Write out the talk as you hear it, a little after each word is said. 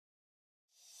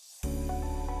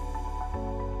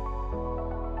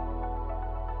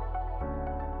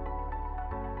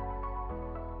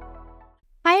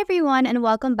everyone, and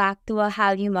welcome back to a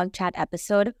Hallyu Mug Chat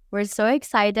episode. We're so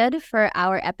excited for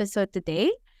our episode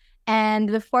today.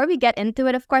 And before we get into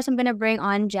it, of course, I'm going to bring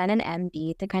on Jen and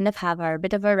MB to kind of have our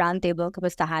bit of a roundtable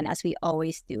kapustahan as we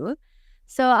always do.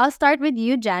 So I'll start with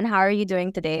you, Jen. How are you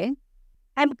doing today?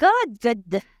 I'm good.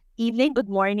 Good evening, good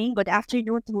morning, good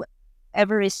afternoon to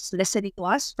whoever is listening to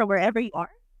us from wherever you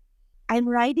are. I'm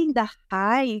riding the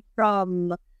high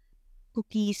from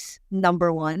Cookie's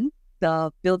number one,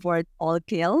 the Billboard All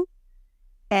Kill.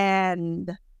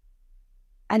 And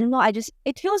I don't know,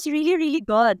 it feels really, really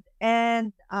good.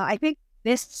 And I think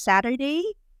this Saturday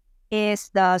is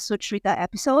the Suchrita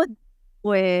episode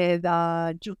with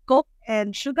Jungkook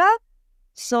and Suga.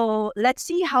 So let's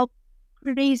see how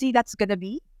crazy that's going to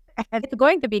be. And It's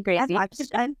going to be And crazy.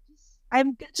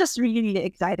 I'm just really, really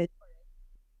excited.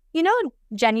 You know,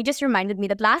 Jen, you just reminded me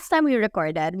that last time we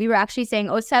recorded, we were actually saying,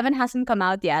 oh, 7 hasn't come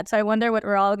out yet. So I wonder what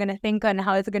we're all going to think on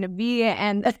how it's going to be.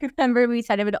 And I remember we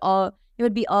said it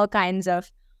would be all kinds of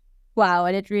wow.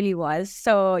 And it really was.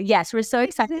 So yes, we're so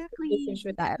excited to Exactly. finish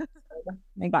with that. Oh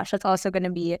my gosh, that's also going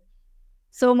to be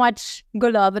so much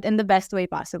gulo, but in the best way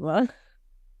possible.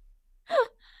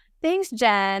 Thanks,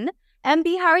 Jen.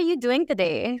 MB, how are you doing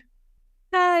today?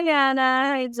 Hi, Anna.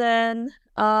 Hi, Jen.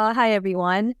 Hi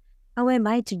everyone. How am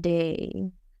I today?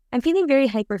 I'm feeling very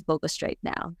hyper focused right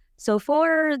now. So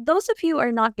for those of you who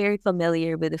are not very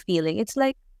familiar with the feeling, it's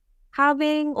like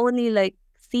having only like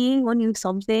seeing only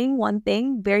something, one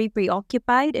thing, very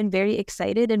preoccupied and very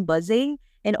excited and buzzing,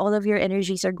 and all of your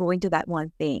energies are going to that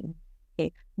one thing.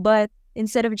 Okay. But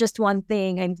instead of just one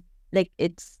thing, I'm like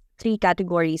it's three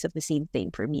categories of the same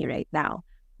thing for me right now.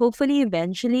 Hopefully,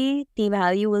 eventually, Team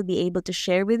Hallyu will be able to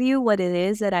share with you what it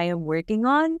is that I am working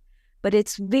on, but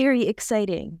it's very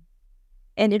exciting.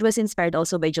 And it was inspired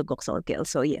also by Jungkook's Soul Kill,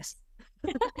 so yes.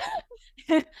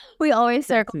 We always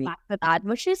That's circle me. back to that,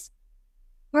 which is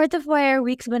part of why our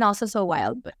week's been also so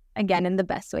wild, but again, in the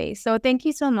best way. So thank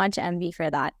you so much, MB, for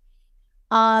that.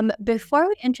 Before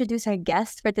we introduce our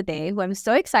guest for today, who I'm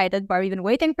so excited for, we've been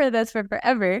waiting for this for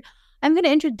forever, I'm going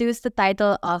to introduce the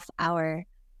title of our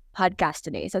podcast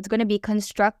today. So it's going to be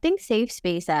Constructing Safe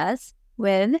Spaces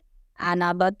with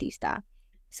Anna Bautista.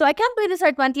 So I can't believe this is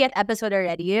our 20th episode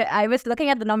already. I was looking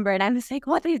at the number and I was like,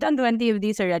 what? We've done 20 of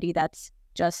these already. That's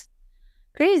just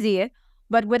crazy.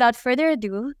 But without further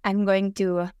ado, I'm going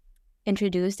to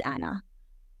introduce Anna.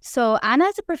 So Anna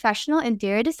is a professional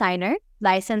interior designer,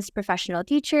 licensed professional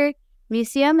teacher,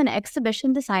 museum and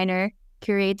exhibition designer,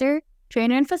 curator,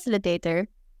 trainer and facilitator,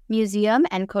 museum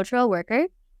and cultural worker,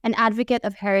 an advocate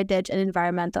of heritage and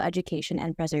environmental education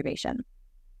and preservation.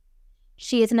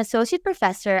 She is an associate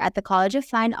professor at the College of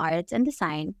Fine Arts and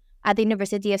Design at the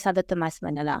University of Santo Tomas,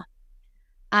 Manila.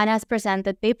 Anna has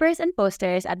presented papers and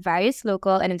posters at various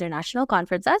local and international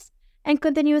conferences and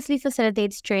continuously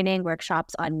facilitates training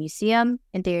workshops on museum,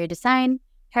 interior design,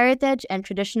 heritage, and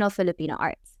traditional Filipino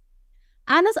arts.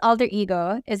 Anna's alter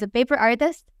ego is a paper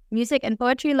artist, music and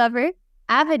poetry lover,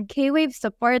 avid K-Wave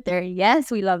supporter,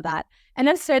 yes, we love that, and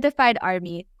a certified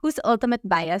army whose ultimate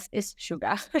bias is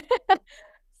Suga.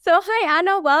 So, hi,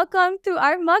 Anna. Welcome to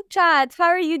our mug chat. How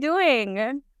are you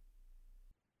doing?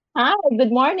 Hi, good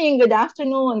morning, good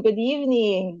afternoon, good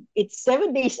evening. It's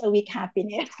 7 days a week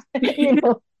happiness. you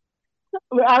know,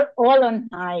 we are all on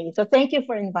high. So thank you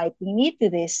for inviting me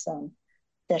to this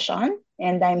session.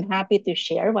 And I'm happy to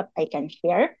share what I can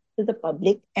share to the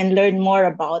public and learn more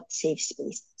about safe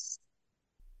spaces.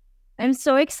 I'm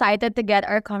so excited to get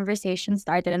our conversation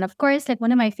started. And of course, like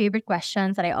one of my favorite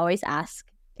questions that I always ask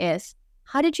is,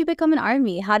 how did you become an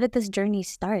army? How did this journey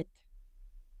start?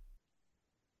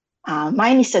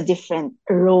 Mine is a different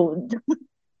road.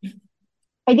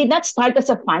 I did not start as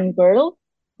a fan girl.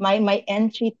 My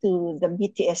entry to the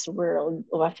BTS world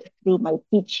was through my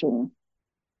teaching.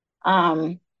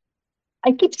 Um,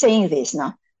 I keep saying this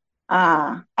now.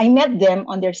 I met them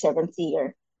on their seventh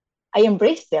year. I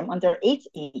embraced them on their eighth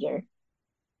year.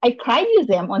 I cried with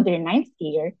them on their ninth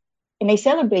year, and I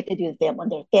celebrated with them on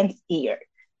their 10th year.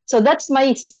 So that's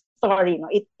my story.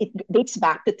 It dates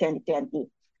back to 2020.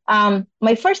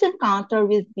 My first encounter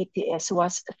with BTS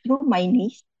was through my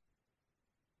niece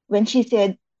when she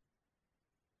said,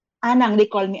 Anang, they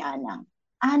call me Anang.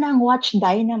 Anang, watch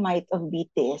Dynamite of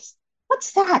BTS.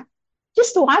 What's that?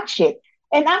 Just watch it.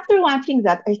 And after watching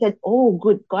that, I said, oh,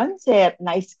 good concept,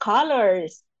 nice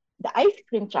colors, the ice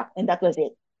cream truck, and that was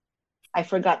it. I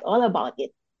forgot all about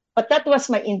it. But that was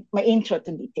my intro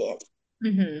to BTS.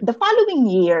 Mm-hmm. The following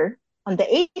year, on the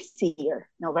eighth year,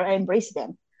 where I embraced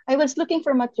them, I was looking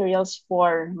for materials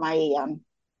for my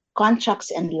contracts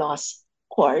and laws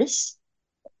course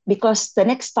because the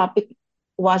next topic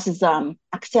was the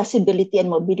accessibility and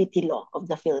mobility law of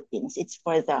the Philippines. It's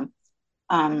for the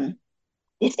um,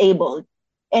 disabled.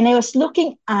 And I was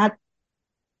looking at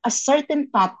a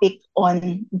certain topic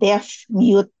on deaf,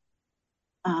 mute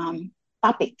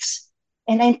topics.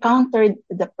 And I encountered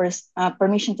the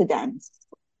permission to dance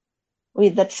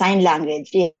with that sign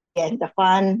language. Yes, the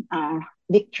fun,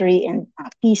 victory, and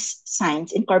peace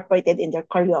signs incorporated in their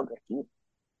choreography.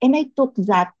 And I took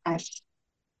that as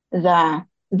the,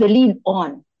 the lead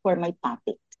on for my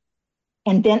topic.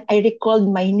 And then I recalled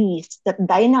my niece, that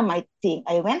dynamite thing.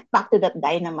 I went back to that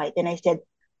dynamite and I said,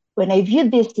 when I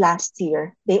viewed this last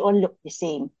year, they all look the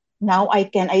same. Now I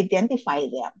can identify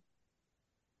them.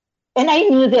 And I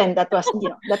knew then that was,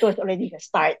 that was already the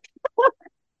start.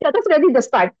 That was already the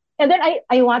start. And then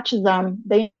I watched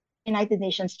the United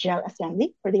Nations General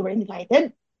Assembly where they were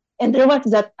invited. And there was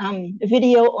that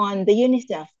video on the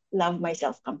UNICEF Love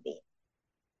Myself campaign.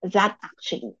 That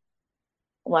actually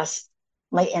was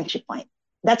my entry point.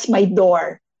 That's my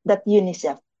door, that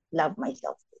UNICEF Love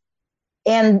Myself.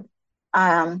 And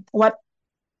what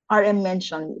RM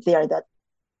mentioned there, that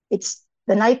it's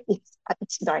the night is at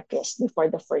its darkest before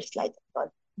the first light of dawn.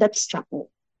 That struck me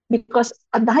because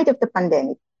at the height of the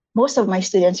pandemic, most of my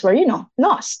students were,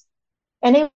 lost.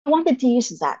 And I wanted to use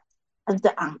that as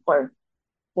the anchor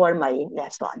for my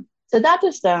lesson. So that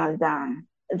was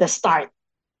the start.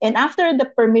 And after the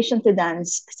permission to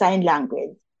dance sign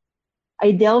language,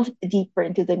 I delved deeper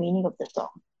into the meaning of the song.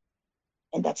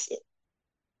 And that's it.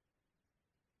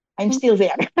 I'm still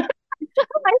there. I'm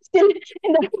still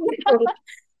in the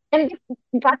and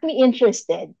it got me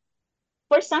interested.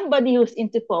 For somebody who's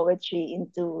into poetry,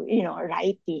 into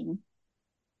writing,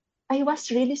 I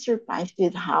was really surprised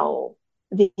with how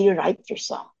they write their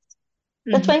songs.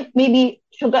 That's why maybe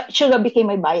Suga became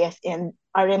my bias and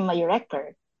RM my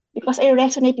record, because I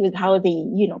resonate with how they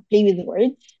play with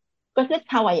words. Because that's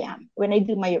how I am when I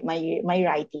do my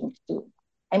writings too.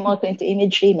 I'm also into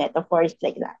imagery, metaphors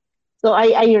like that. So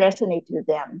I resonate with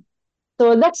them.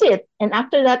 So that's it. And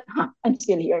after that, I'm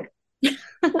still here.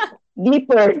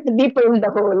 Deeper in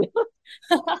the hole.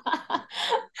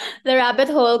 The rabbit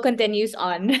hole continues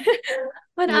on.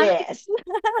 But Yes.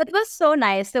 it was so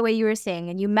nice the way you were saying.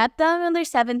 And you met them in their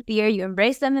 7th year, you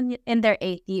embraced them in their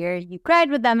 8th year, you cried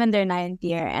with them in their 9th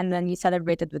year, and then you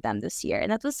celebrated with them this year.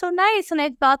 And that was so nice. And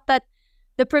I thought that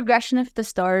the progression of the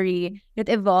story, it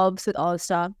evolves with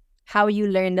also how you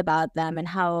learned about them and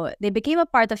how they became a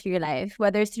part of your life,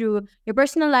 whether it's through your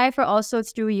personal life or also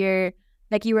through your,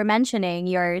 like you were mentioning,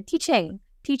 your teaching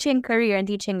career and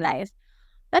teaching life.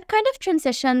 That kind of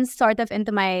transitions sort of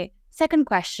into my second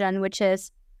question, which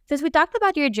is, since we talked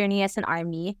about your journey as an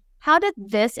army, how did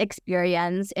this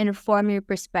experience inform your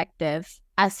perspective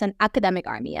as an academic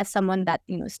army, as someone that,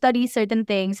 studies certain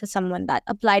things, as someone that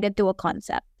applied it to a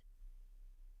concept?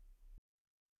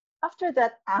 After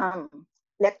that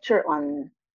lecture on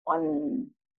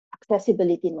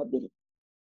accessibility and mobility,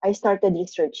 I started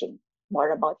researching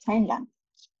more about sign language.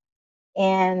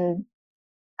 And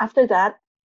after that,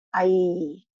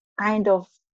 I kind of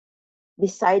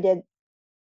decided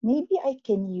maybe I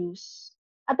can use,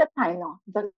 at the time,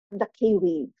 the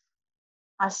K-Wave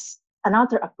as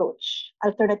another approach,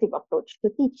 alternative approach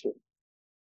to teaching.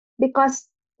 Because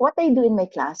what I do in my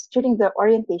class during the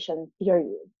orientation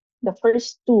period, the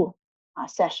first two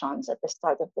sessions at the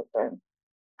start of the term,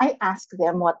 I ask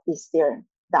them what is their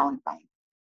downtime.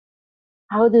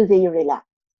 How do they relax?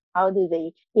 How do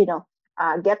they,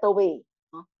 get away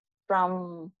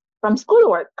from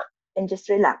schoolwork and just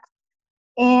relax?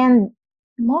 And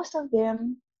most of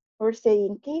them were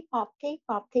saying K-pop,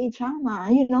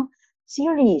 K-drama,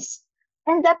 series.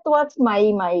 And that was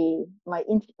my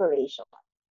inspiration.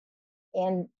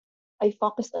 And I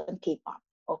focused on K-pop.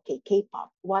 Okay,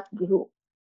 K-pop, what group?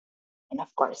 And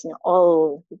of course,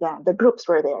 all the groups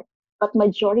were there, but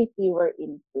majority were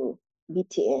into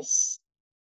BTS,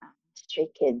 Stray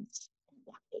Kids, and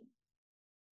Blackpink.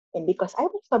 And because I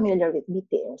was familiar with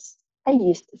BTS, I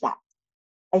used that.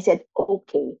 I said,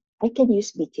 okay, I can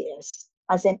use BTS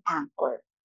as an anchor.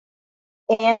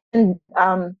 And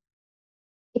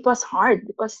it was hard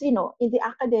because, in the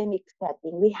academic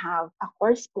setting, we have a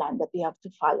course plan that we have to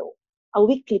follow, a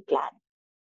weekly plan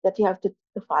that you have to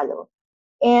follow.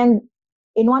 And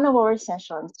in one of our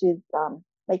sessions with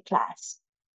my class,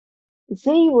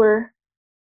 they were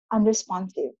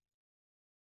unresponsive.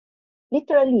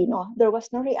 Literally, there was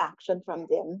no reaction from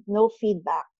them, no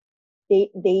feedback. They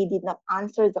did not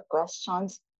answer the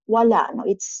questions. Voila, no,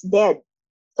 it's dead.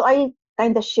 So I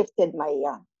kind of shifted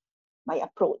my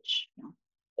approach,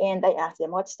 and I asked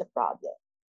them, "What's the problem?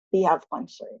 Do you have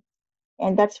concern?"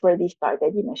 And that's where they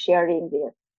started,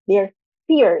 sharing their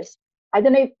fears I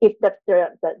don't know if that's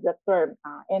the term,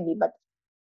 Emmy, but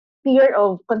fear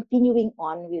of continuing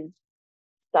on with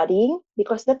studying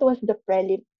because that was the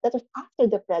prelim, that was after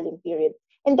the prelim period.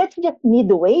 And that's just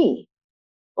midway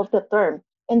of the term.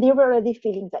 And they were already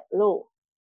feeling that low.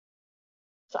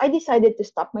 So I decided to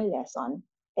stop my lesson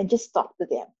and just talk to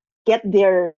them, get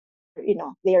their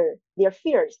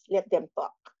fears, let them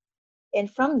talk. And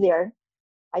from there,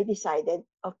 I decided,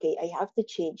 okay, I have to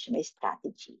change my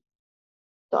strategy.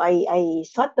 So I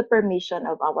sought the permission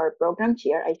of our program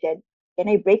chair. I said, can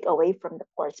I break away from the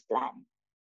course plan?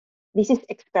 This is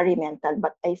experimental,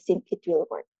 but I think it will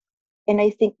work. And I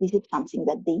think this is something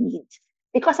that they need.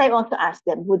 Because I also asked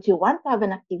them, would you want to have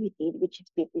an activity which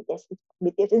is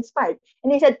BTS inspired?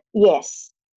 And they said,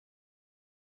 yes.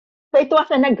 So it was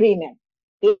an agreement.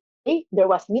 Okay? There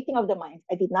was meeting of the minds.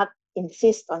 I did not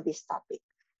insist on this topic.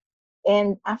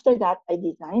 And after that, I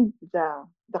designed the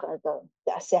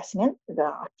assessment, the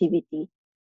activity.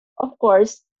 Of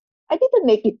course, I didn't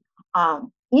make it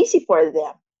easy for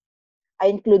them. I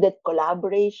included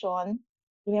collaboration.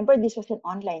 Remember, this was an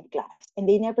online class and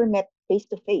they never met face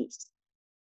to face.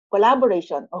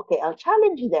 Collaboration. Okay, I'll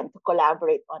challenge them to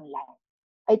collaborate online.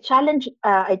 I challenge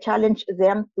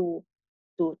them to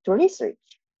research.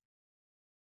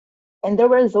 And there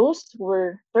were those who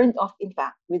were turned off, in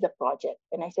fact, with the project.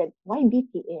 And I said, why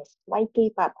BTS? Why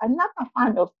K-pop? I'm not a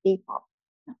fan of K-pop.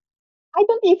 I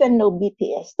don't even know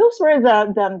BTS. Those were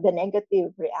the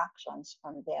negative reactions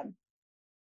from them.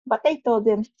 But I told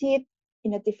them, see it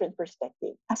in a different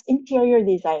perspective. As interior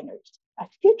designers, as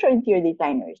future interior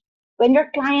designers, when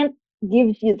your client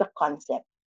gives you the concept,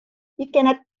 you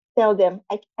cannot tell them,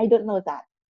 I don't know that.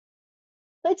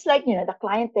 So it's like, the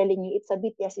client telling you it's a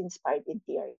BTS inspired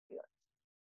interior.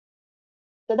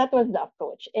 So that was the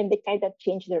approach. And they kind of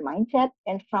changed their mindset.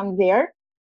 And from there,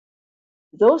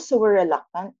 those who were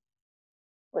reluctant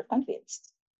were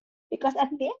convinced. Because at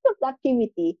the end of the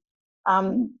activity,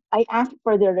 I asked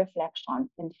for their reflection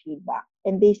and feedback.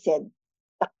 And they said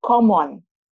the common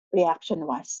reaction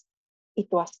was, it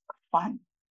was fun.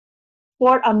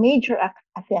 For a major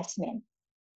assessment,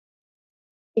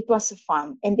 it was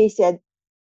fun. And they said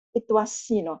it was,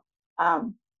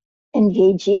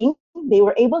 engaging. They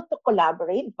were able to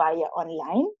collaborate via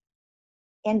online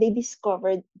and they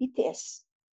discovered BTS.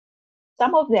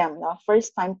 Some of them,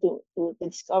 first time to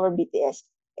discover BTS.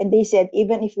 And they said,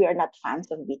 even if we are not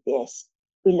fans of BTS,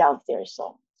 we love their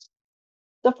songs.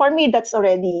 So for me, that's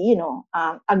already,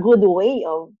 a good way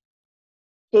of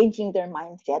changing their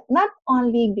mindset, not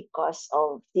only because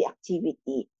of the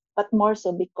activity, but more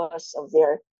so because of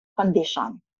their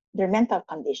condition, their mental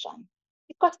condition,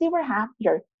 because they were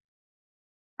happier.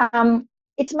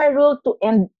 It's my rule to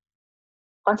end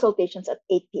consultations at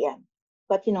 8 p.m.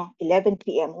 But 11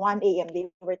 p.m., 1 a.m., they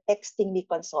were texting me,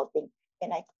 consulting,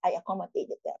 and I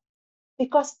accommodated them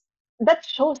because that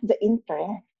shows the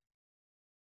interest.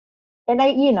 And I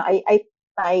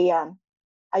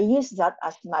use that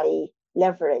as my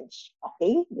leverage.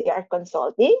 Okay, they are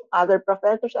consulting. Other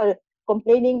professors are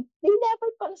complaining they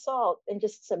never consult and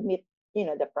just submit,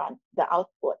 the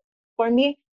output. For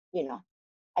me,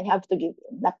 I have to give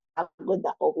them not a good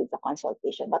ako with the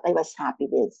consultation, but I was happy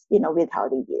with how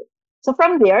they did. So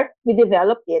from there, we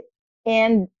developed it,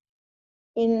 and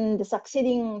in the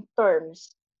succeeding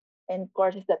terms and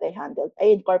courses that I handled, I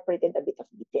incorporated a bit of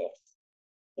BTS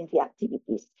in the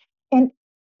activities. And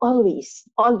always,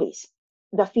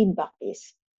 the feedback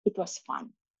is it was fun.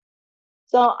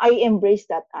 So I embrace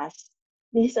that as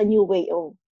this is a new way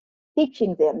of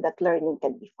teaching them that learning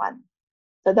can be fun.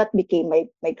 So that became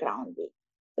my grounding.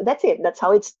 So that's it. That's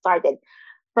how it started.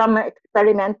 From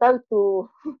experimental to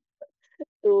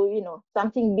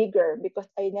something bigger because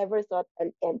I never thought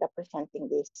I'll end up presenting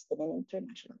this in an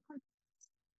international conference.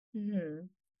 Mhm.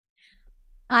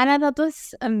 Anna, that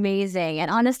was amazing.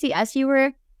 And honestly, as you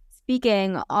were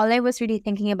speaking, all I was really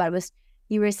thinking about was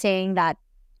you were saying that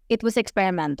it was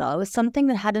experimental. It was something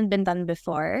that hadn't been done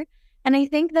before. And I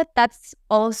think that that's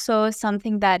also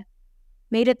something that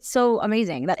made it so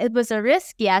amazing. That it was a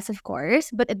risk, yes, of course,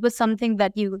 but it was something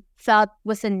that you felt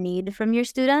was a need from your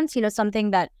students,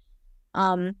 something that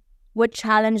um would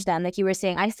challenge them. Like you were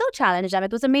saying, I still challenge them.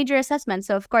 It was a major assessment.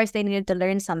 So of course they needed to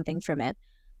learn something from it.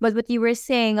 But what you were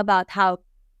saying about how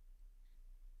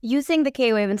using the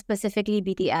K-Wave and specifically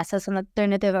BTS as an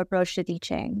alternative approach to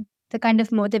teaching to kind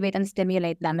of motivate and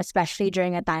stimulate them, especially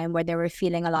during a time where they were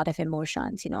feeling a lot of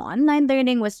emotions. Online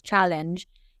learning was challenged.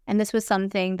 And this was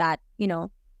something that,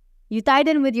 you tied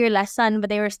in with your lesson, but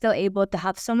they were still able to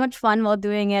have so much fun while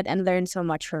doing it and learn so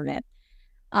much from it.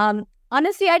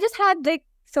 Honestly, I just had like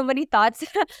so many thoughts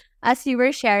as you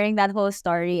were sharing that whole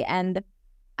story. And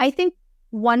I think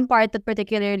one part that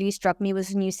particularly struck me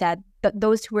was when you said that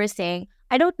those who were saying,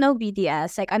 I don't know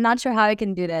BTS, like I'm not sure how I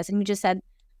can do this. And you just said,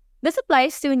 this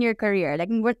applies to in your career. Like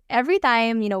every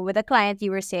time, with a client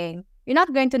you were saying, you're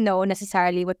not going to know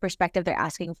necessarily what perspective they're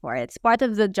asking for. It's part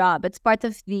of the job. It's part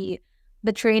of the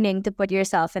training to put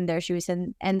yourself in their shoes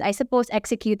and I suppose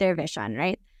execute their vision,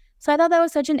 right? So I thought that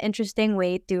was such an interesting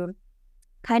way to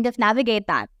kind of navigate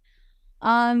that.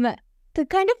 Um, to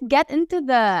kind of get into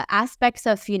the aspects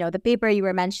of, the paper you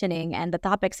were mentioning and the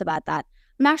topics about that,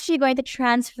 I'm actually going to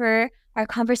transfer our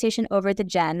conversation over to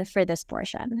Jen for this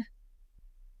portion.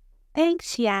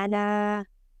 Thanks, Yana.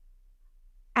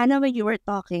 Anna, when you were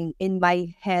talking in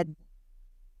my head,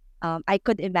 I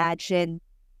could imagine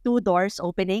two doors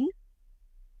opening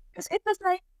because it was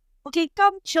like, okay,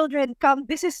 come, children, come.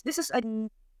 This is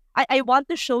I want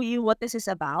to show you what this is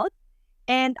about.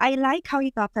 And I like how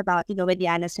you talked about, when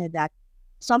Yana said that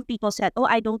some people said, oh,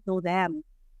 I don't know them.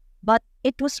 But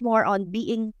it was more on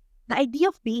the idea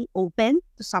of being open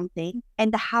to something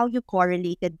and how you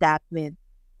correlated that with,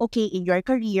 okay, in your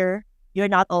career, you're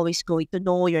not always going to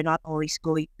know, you're not always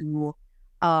going to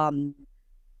um,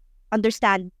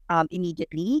 understand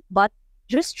immediately, but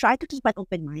just try to keep an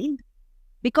open mind.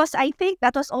 Because I think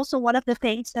that was also one of the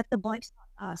things that the boys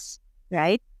taught us,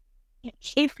 right?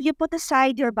 If you put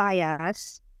aside your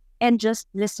bias and just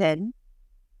listen,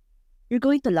 you're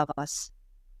going to love us.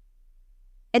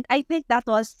 And I think that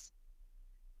was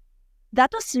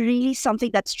really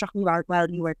something that struck me while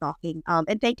you were talking.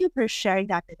 And thank you for sharing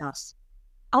that with us.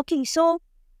 Okay, so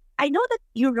I know that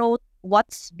you wrote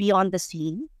What's Beyond the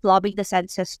Scene, Blobbing the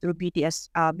Senses through BTS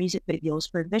music videos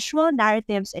for visual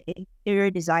narratives and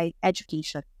interior design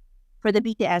education for the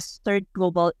BTS third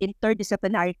global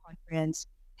interdisciplinary conference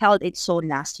held in Seoul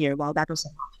last year. Wow, that was a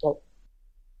mouthful.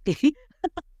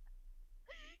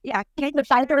 Yeah, The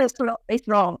title is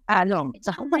wrong. Long. it's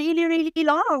really, really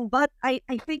long, but I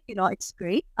think, it's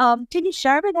great. Can you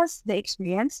share with us the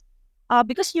experience?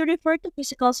 Because you refer to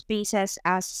physical spaces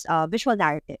as visual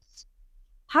narratives.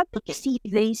 How do you see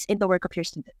these in the work of your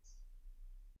students?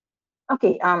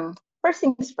 Okay, first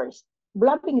things first.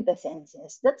 Blobbing the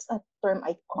senses. That's a term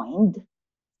I coined.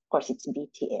 Of course, it's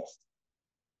BTS.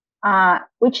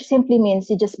 Which simply means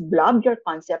you just blob your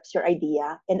concepts, your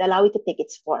idea, and allow it to take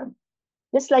its form.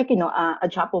 Just like, a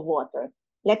drop of water.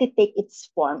 Let it take its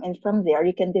form, and from there,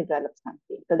 you can develop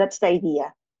something. So that's the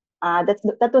idea.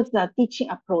 That was the teaching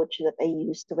approach that I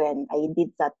used when I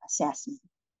did that assessment.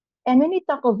 And when we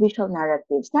talk of visual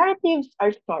narratives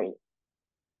are stories.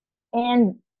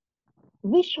 And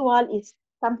visual is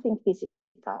something physical,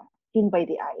 seen by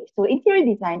the eye. So interior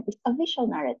design is a visual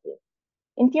narrative.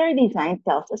 Interior design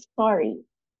tells a story.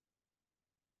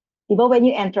 Even when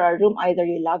you enter a room, either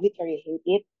you love it or you hate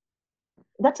it.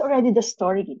 That's already the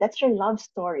story. That's your love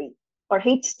story or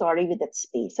hate story with that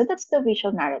space. So that's the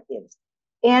visual narratives.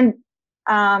 And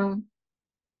um,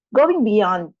 going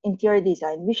beyond interior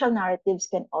design, visual narratives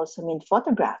can also mean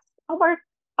photographs.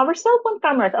 Our cell phone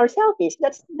cameras, our selfies.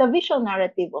 That's the visual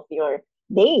narrative of your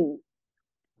day.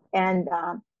 And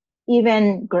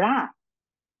even graph,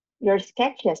 your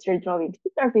sketches, your drawings.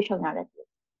 These are visual narratives.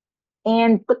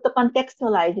 And to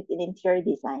contextualize it in interior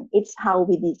design, it's how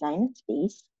we design a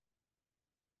space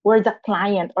where the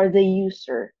client or the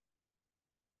user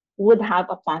would have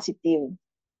a positive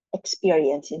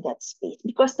experience in that space.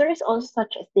 Because there is also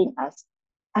such a thing as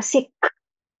a sick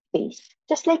space,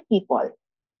 just like people.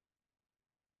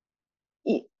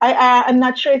 I'm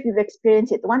not sure if you've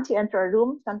experienced it. Once you enter a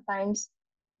room, sometimes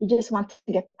you just want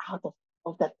to get out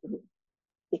of that room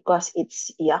because it's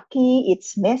yucky,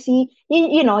 it's messy.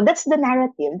 That's the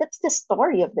narrative, that's the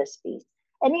story of the space.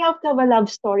 And we have to have a love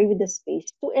story with the space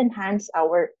to enhance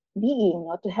our being,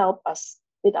 to help us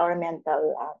with our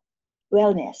mental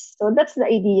wellness. So that's the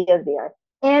idea there.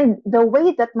 And the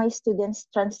way that my students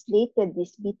translated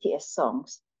these BTS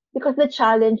songs, because the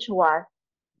challenge was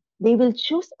they will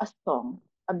choose a song,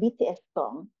 a BTS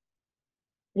song,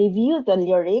 review the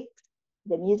lyrics,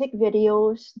 the music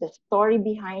videos, the story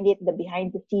behind it, the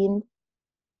behind the scenes,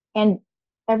 and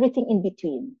everything in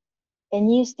between,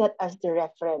 and use that as the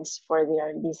reference for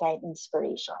their design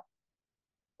inspiration.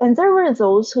 And there were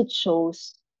those who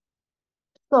chose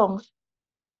songs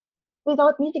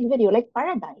without music video, like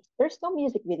Paradise. There's no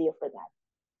music video for that.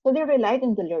 So they relied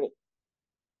on the lyrics.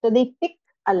 So they picked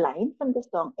a line from the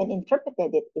song and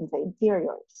interpreted it in the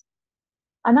interiors.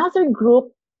 Another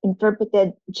group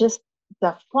interpreted just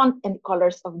the font and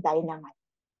colors of Dynamite.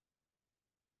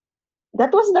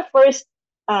 That was the first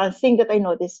thing that I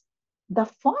noticed. The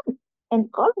font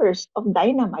and colors of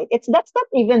Dynamite. That's not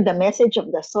even the message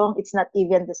of the song. It's not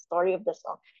even the story of the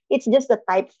song. It's just the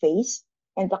typeface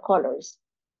and the colors.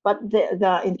 but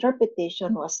the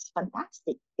interpretation was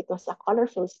fantastic. It was a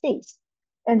colorful space.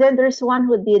 And then there's one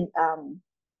who did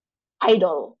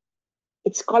Idol.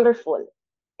 It's colorful,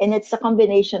 and it's a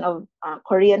combination of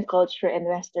Korean culture and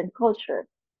Western culture.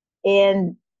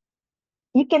 And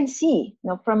you can see,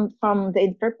 from the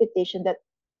interpretation that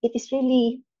it is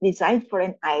really designed for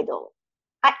an idol.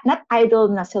 Not idol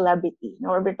na celebrity.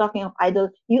 We're talking of idol,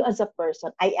 you as a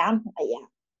person. I am who I am.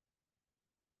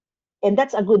 And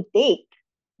that's a good take.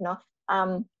 You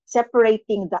know,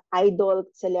 Separating the idol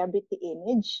celebrity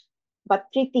image, but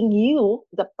treating you,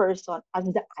 the person, as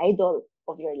the idol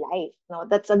of your life.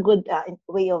 That's a good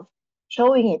way of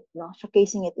showing it,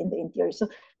 showcasing it in the interior. So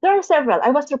there are several. I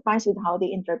was surprised with how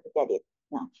they interpreted it.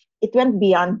 It went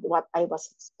beyond what I was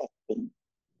expecting.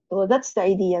 So that's the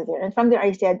idea there. And from there,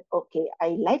 I said, okay,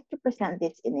 I like to present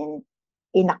this in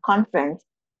a conference.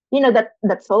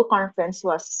 That Seoul conference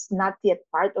was not yet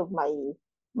part of my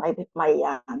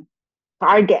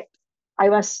target. I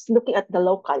was looking at the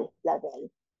local level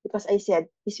because I said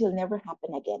this will never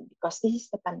happen again because this is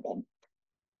the pandemic.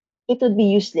 It would be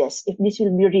useless if this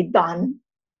will be redone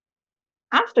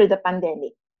after the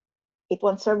pandemic. It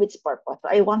won't serve its purpose. So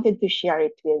I wanted to share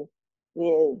it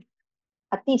with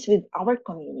at least with our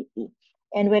community.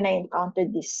 And when I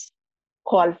encountered this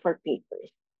call for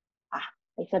papers,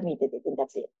 I submitted it, and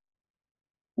that's it.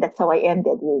 That's how I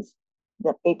ended with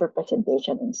the paper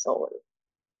presentation in Seoul.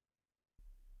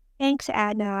 Thanks,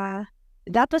 Anna.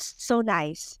 That was so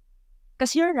nice.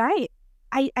 Because you're right.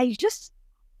 I just,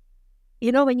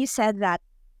 when you said that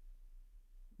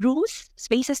rooms,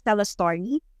 spaces tell a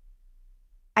story,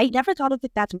 I never thought of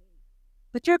it that way.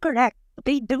 But you're correct.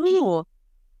 They do.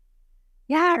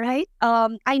 Yeah, right?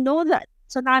 I know that.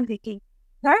 So now I'm thinking,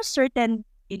 there are certain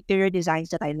interior designs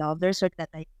that I love. There's certain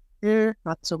that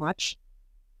not so much.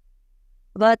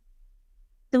 But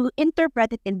to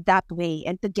interpret it in that way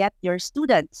and to get your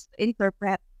students to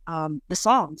interpret the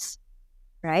songs,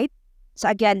 right? So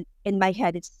again, in my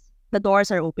head, it's the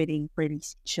doors are opening for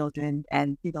these children,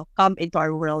 and come into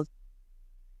our world,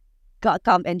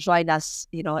 come and join us,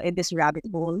 in this rabbit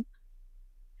hole.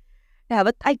 Yeah,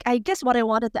 but I guess what I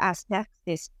wanted to ask next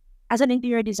is, as an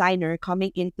interior designer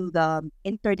coming into the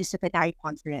interdisciplinary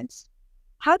conference,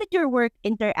 how did your work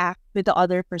interact with the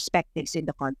other perspectives in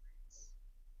the conference?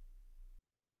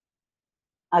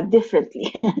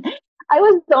 Differently. I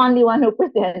was the only one who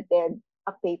presented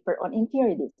a paper on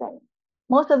interior design.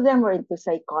 Most of them were into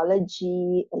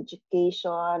psychology,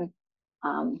 education,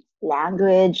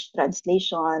 language,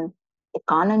 translation,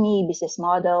 economy, business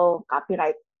model,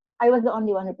 copyright. I was the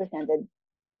only one who presented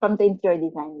from the interior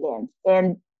design lens.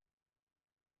 And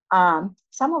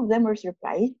some of them were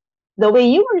surprised, the way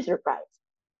you were surprised,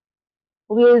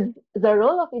 with the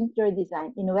role of interior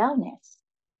design in wellness,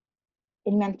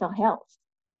 in mental health.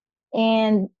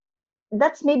 And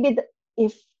that's maybe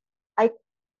if I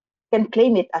can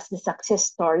claim it as the success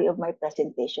story of my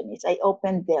presentation, is I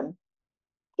opened them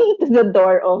to the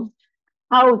door of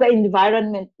how the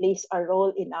environment plays a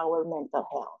role in our mental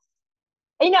health.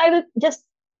 I will just,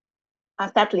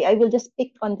 Statly, I will just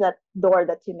pick on that door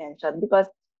that you mentioned because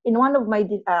in one of my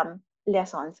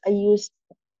lessons, I used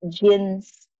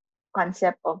Jin's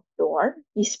concept of door,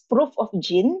 his proof of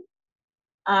Jin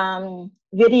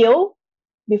video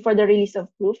before the release of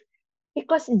proof,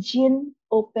 because Jin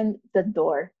opened the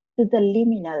door to the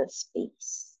liminal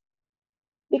space.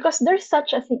 Because there's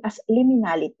such a thing as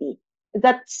liminality,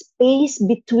 that space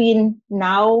between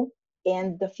now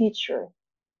and the future,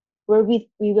 where we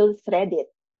will thread it,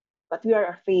 but we are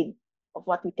afraid of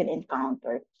what we can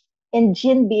encounter. And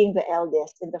Jin, being the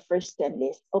eldest in the first 10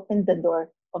 list, opened the door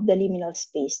of the liminal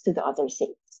space to the other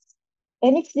six.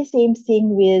 And it's the same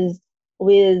thing with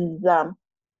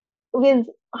with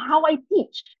how I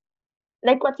teach.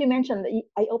 Like what you mentioned,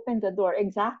 I opened the door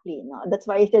exactly. That's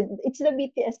why I said it's the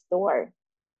BTS door,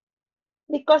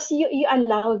 because you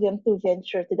allow them to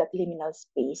venture to that liminal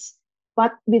space,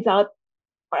 but without,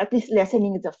 or at least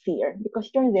lessening the fear, because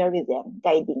you're there with them,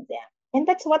 guiding them. And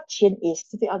that's what Shin is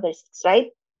to the other six,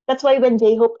 right? That's why when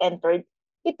J-Hope entered,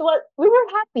 we were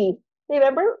happy.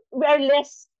 Remember, we are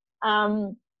less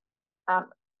uh,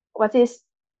 what is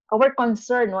our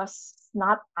concern was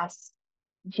not as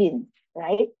Jin,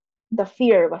 right? The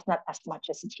fear was not as much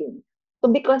as Jin.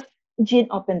 So because Jin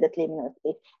opened that liminal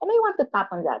space, and I want to tap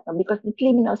on that because the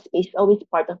liminal space is always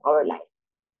part of our life.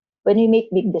 When we make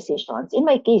big decisions, in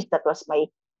my case, that was my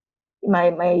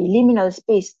liminal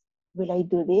space. Will I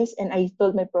do this? And I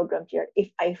told my program chair,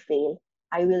 if I fail,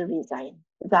 I will resign.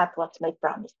 That was my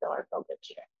promise to our program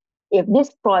chair. If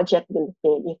this project will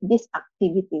fail, if this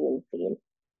activity will fail,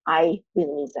 I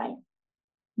will resign.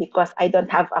 because I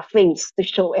don't have a face to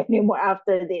show anymore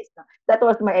after this. No? That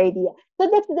was my idea. So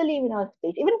that's the liminal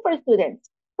space. Even for students,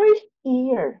 first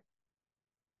year,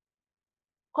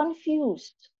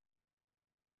 confused.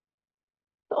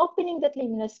 So opening that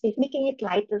liminal space, making it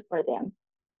lighter for them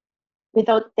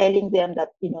without telling them that,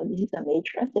 this is a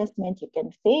major assessment, you can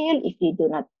fail if you do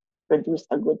not produce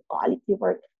a good quality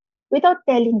work, without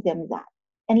telling them that,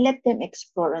 and let them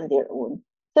explore on their own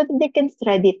so that they can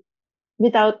thread it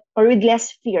without or with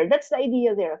less fear. That's the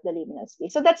idea there of the liminal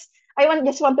space. So that's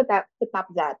just want to tap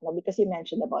that, no, because you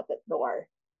mentioned about that door.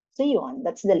 So yun,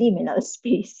 that's the liminal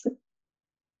space.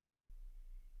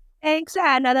 Thanks,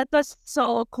 Anna. That was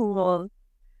so cool.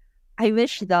 I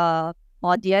wish the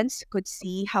audience could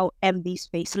see how MD's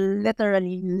face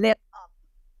literally lit up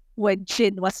when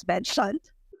Jin was mentioned.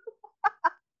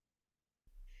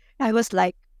 I was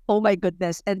like, oh my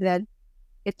goodness. And then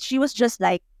she was just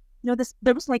like,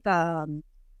 there was like I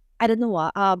don't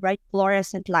know, a bright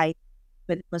fluorescent light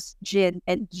when it was Jin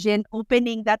and Jin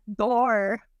opening that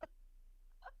door.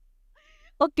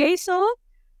 Okay, so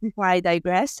before I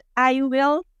digress, I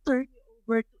will turn you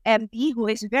over to MB, who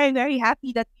is very, very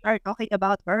happy that we are talking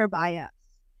about her bias.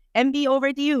 MB,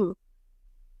 over to you.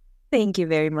 Thank you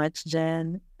very much,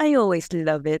 Jen. I always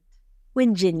love it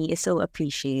when Ginny is so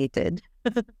appreciated.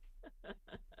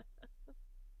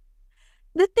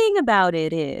 The thing about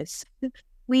it is,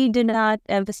 we do not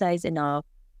emphasize enough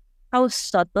how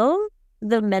subtle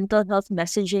the mental health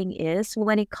messaging is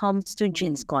when it comes to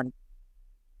Jin's content.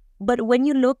 But when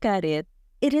you look at it,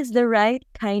 it is the right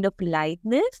kind of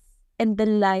lightness and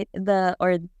the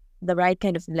right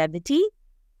kind of levity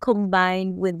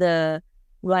combined with the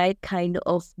right kind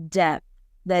of depth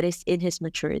that is in his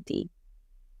maturity.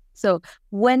 So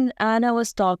when Anna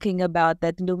was talking about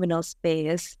that luminal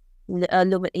space,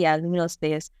 luminal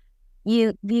space,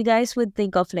 you guys would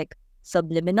think of like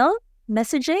subliminal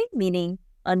messaging, meaning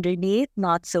underneath,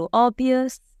 not so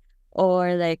obvious,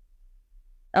 or like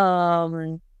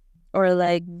um or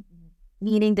like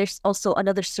meaning there's also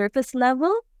another surface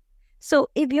level. So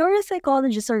if you're a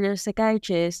psychologist or you're a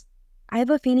psychiatrist, I have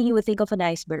a feeling you would think of an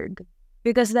iceberg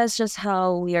because that's just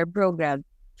how we are programmed.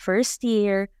 First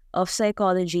year of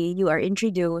psychology, you are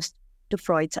introduced to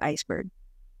Freud's iceberg.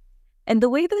 And the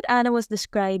way that Anna was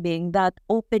describing that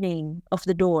opening of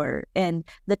the door and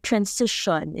the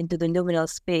transition into the liminal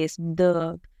space,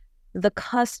 the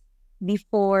cusp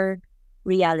before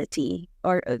reality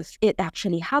or of it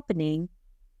actually happening,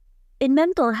 in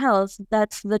mental health,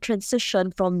 that's the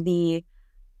transition from the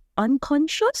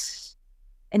unconscious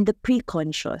and the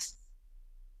preconscious.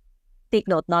 Take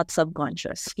note, not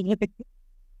subconscious.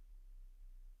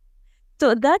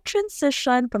 So that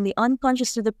transition from the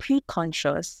unconscious to the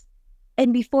preconscious,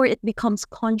 and before it becomes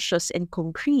conscious and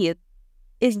concrete,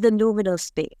 is the luminal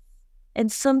space.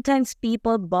 And sometimes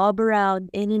people bob around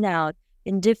in and out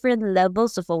in different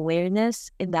levels of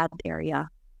awareness in that area.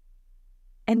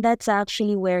 And that's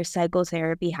actually where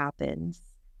psychotherapy happens.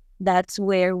 That's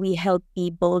where we help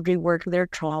people rework their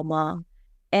trauma.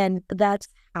 And that's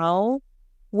how,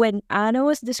 when Anna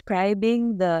was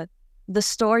describing the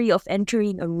story of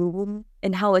entering a room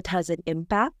and how it has an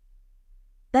impact,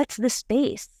 that's the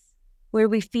space where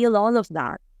we feel all of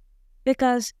that.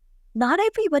 Because not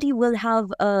everybody will have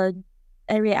a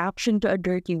reaction to a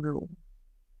dirty room.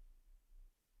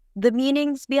 The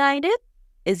meanings behind it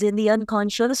is in the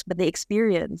unconscious, but the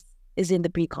experience is in the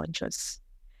preconscious.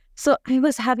 So I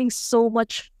was having so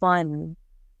much fun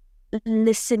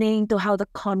listening to how the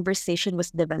conversation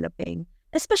was developing,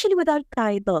 especially with our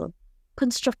title,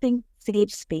 Constructing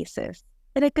Safe Spaces.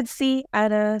 And I could see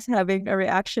Anna's having a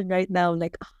reaction right now,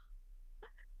 like,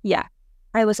 yeah,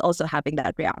 I was also having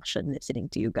that reaction listening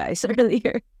to you guys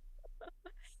earlier.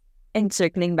 And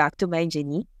circling back to my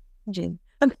Jin.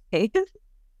 Okay.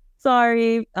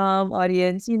 Sorry,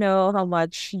 audience, you know how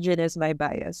much Jin is my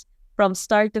bias. From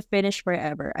start to finish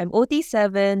forever. I'm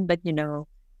OT7, but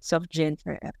soft Jin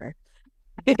forever.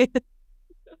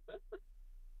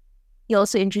 He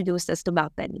also introduced us to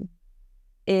Balcony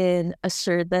in a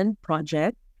certain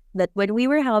project that when we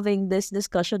were having this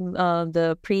discussion,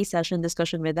 the pre-session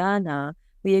discussion with Anna,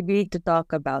 we agreed to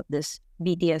talk about this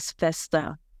BTS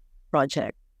Festa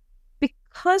project.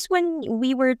 Because when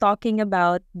we were talking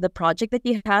about the project that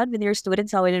you had with your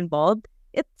students, how it involved,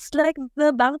 it's like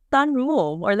the Bangtan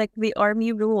room or like the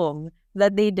army room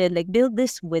that they did, like build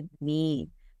this with me.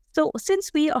 So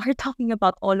since we are talking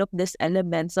about all of these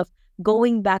elements of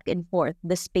going back and forth,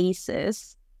 the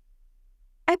spaces,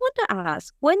 I want to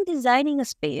ask, when designing a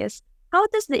space, how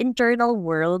does the internal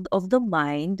world of the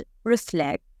mind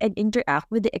reflect and interact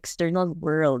with the external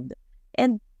world?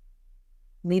 And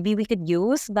maybe we could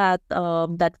use that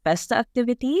festa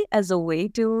activity as a way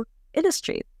to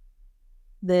illustrate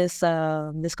this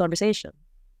conversation.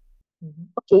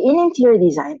 Okay, in interior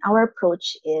design, our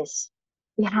approach is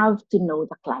we have to know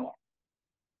the client.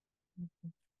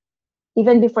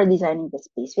 Even before designing the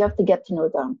space, we have to get to know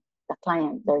the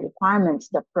client, the requirements,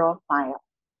 the profile,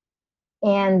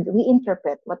 and we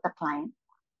interpret what the client.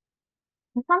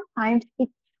 And sometimes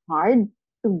it's hard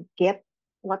to get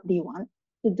what they want,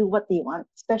 to do what they want,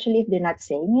 especially if they're not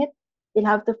saying it. You'll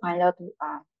have to find out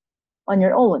on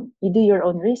your own. You do your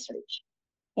own research.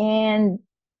 And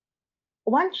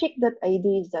one trick that I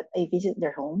do is that I visit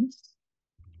their homes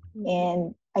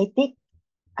and I take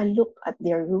a look at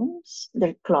their rooms,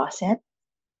 their closet,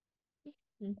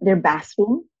 their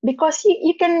bathroom, because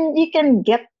you can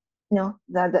get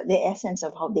the essence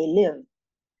of how they live.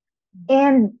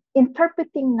 And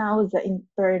interpreting now the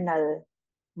internal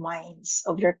minds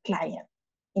of your client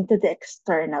into the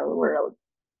external world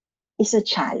is a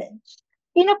challenge.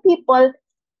 People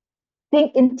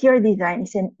think interior design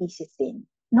is an easy thing.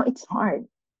 No, it's hard.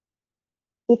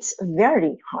 It's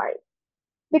very hard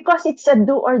because it's a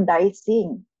do or die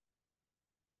thing.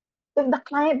 If the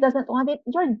client doesn't want it,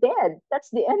 you're dead. That's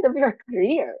the end of your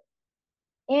career.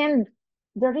 And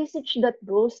the research that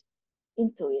goes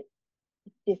into it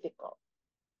is difficult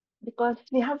because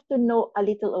we have to know a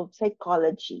little of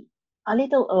psychology, a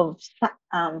little of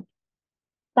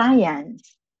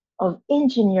science, of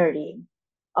engineering,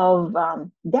 of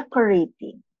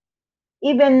decorating,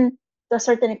 even to a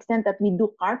certain extent that we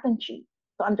do carpentry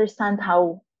to understand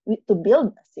how to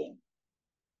build a thing.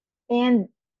 And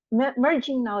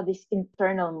merging now this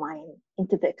internal mind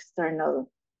into the external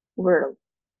world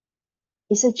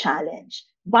is a challenge.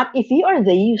 But if you are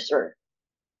the user,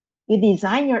 you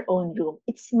design your own room,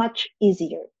 it's much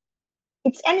easier.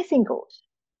 It's anything goes.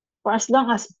 For as long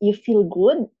as you feel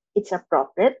good, it's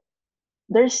appropriate.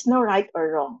 There's no right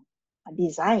or wrong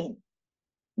design.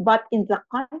 But in the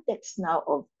context now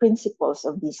of principles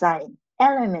of design,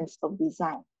 elements of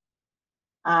design,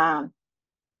 um,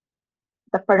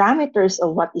 the parameters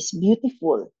of what is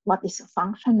beautiful, what is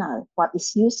functional, what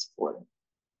is useful,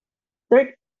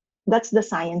 there, that's the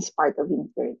science part of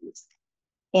interior design.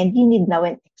 And you need now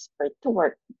an expert to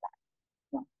work with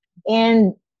that.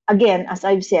 And again, as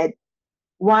I've said,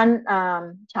 one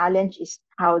challenge is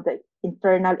how the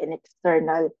internal and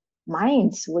external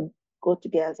minds would go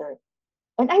together.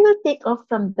 And I will take off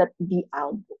from that B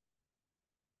album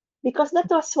because that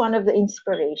was one of the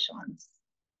inspirations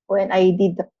when I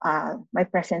did my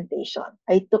presentation.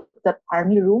 I took that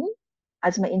army room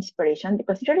as my inspiration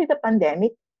because during the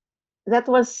pandemic, that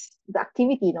was the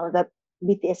activity that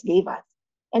BTS gave us.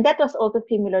 And that was also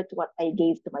similar to what I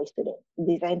gave to my students,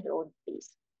 design their own space.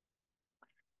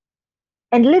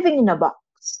 And living in a box.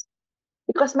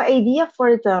 Because my idea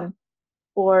for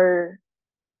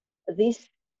this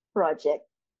project,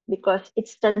 because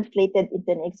it's translated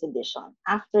into an exhibition.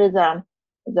 After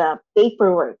the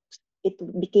paperwork, it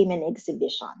became an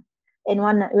exhibition. And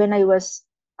when I was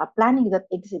planning that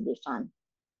exhibition,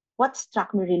 what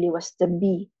struck me really was the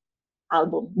B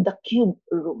album, the Cube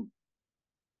Room.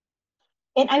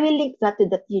 And I will link that to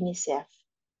that UNICEF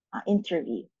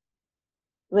interview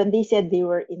when they said they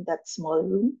were in that small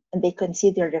room and they can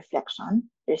see their reflection.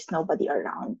 There's nobody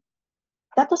around.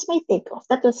 That was my takeoff.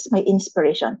 That was my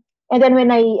inspiration. And then when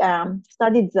I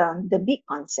studied the B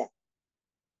concept,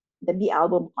 the B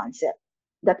album concept,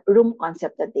 that room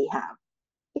concept that they have,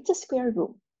 it's a square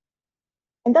room.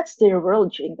 And that's their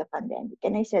world during the pandemic.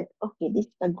 And I said, okay, this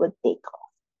is a good takeoff.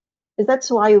 So that's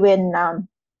why when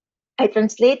I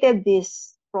translated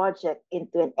this project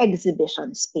into an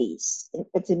exhibition space, an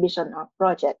exhibition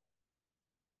project,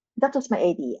 that was my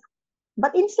idea.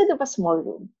 But instead of a small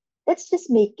room, let's just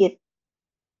make it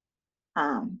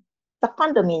the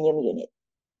condominium unit.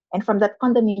 And from that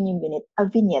condominium unit, a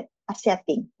vignette, a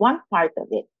setting, one part of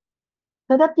it,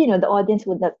 so that the audience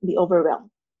would not be overwhelmed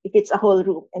if it's a whole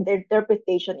room and their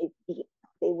interpretation is deep.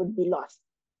 They would be lost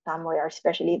somewhere,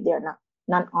 especially if they're not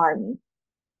non-army.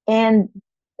 And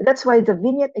that's why the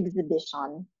vignette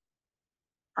exhibition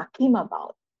came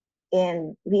about.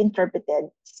 And we interpreted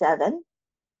 7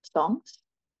 songs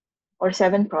or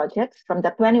 7 projects from the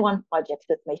 21 projects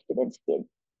that my students did.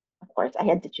 Of course, I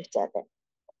had to choose 7.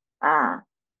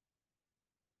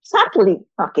 Subtly,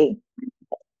 okay,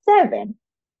 7.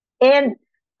 And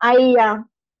I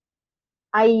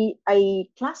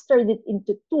clustered it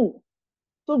into two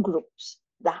groups,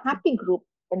 the happy group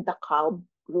and the calm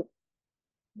group.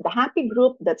 The happy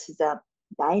group, that's the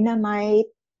Dynamite,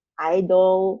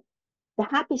 Idol, the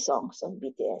happy songs of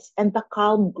BTS, and the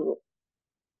calm group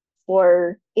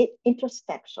for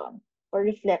introspection, for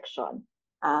reflection,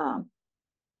 um,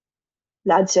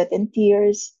 Blood, Sweat, and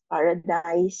Tears,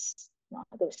 Paradise,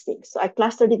 those things. So I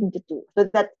clustered it into two so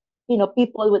that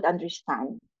people would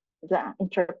understand the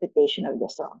interpretation of the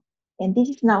song. And this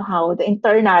is now how the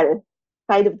internal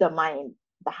side of the mind,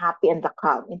 the happy and the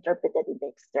calm, interpreted in the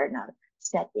external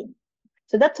setting.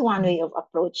 So that's one way of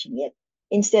approaching it.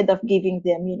 Instead of giving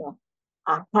them,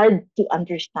 hard to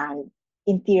understand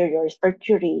interiors or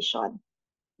curation,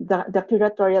 the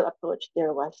curatorial approach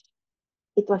there was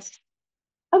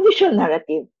a visual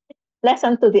narrative,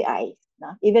 pleasant to the eyes.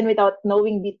 No? Even without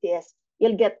knowing BTS,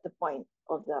 you'll get the point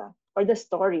of the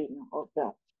story of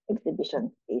the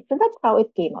exhibition space. So that's how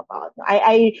it came about.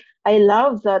 I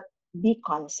love that B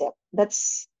concept.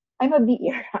 I'm a B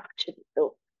era actually.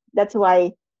 So that's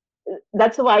why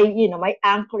my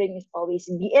anchoring is always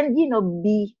B. And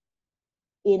B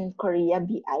in Korea,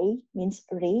 BI means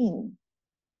rain.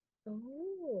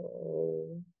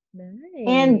 Oh,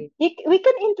 And nice. we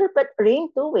can interpret rain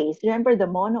two ways. Remember the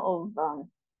mono of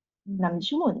Mhm.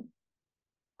 Namjoon,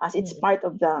 as it's Mm. part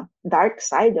of the dark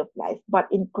side of life.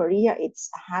 But in Korea, it's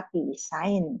a happy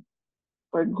sign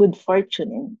for good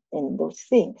fortune and those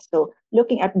things. So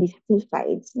looking at these two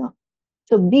sides, no.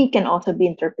 So B can also be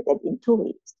interpreted in two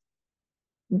ways.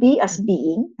 B as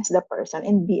being, as the person,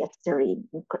 and B as the rain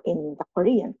in the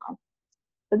Korean context.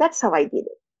 So that's how I did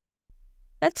it.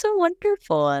 That's so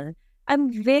wonderful.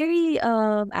 I'm very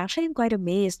actually I'm quite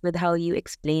amazed with how you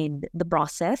explained the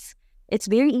process. It's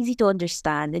very easy to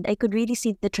understand and I could really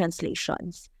see the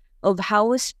translations of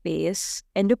how a space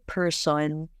and a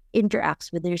person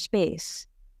interacts with their space.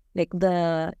 Like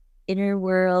the inner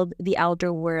world, the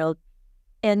outer world,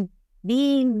 and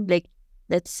being like,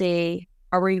 let's say,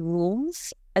 our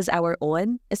rooms as our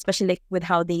own, especially like with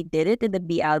how they did it in the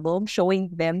B album, showing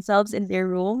themselves in their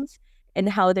rooms and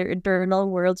how their internal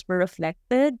worlds were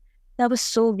reflected. That was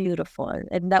so beautiful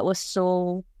and that was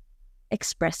so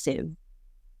expressive.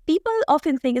 People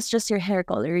often think it's just your hair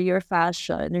color, your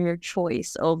fashion, or your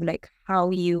choice of like how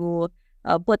you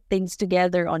put things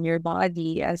together on your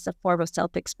body as a form of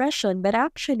self expression, but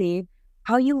actually,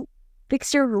 how you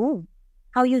fix your room,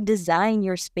 how you design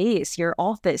your space, your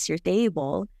office, your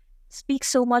table speaks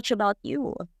so much about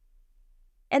you.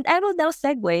 And I will now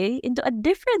segue into a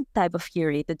different type of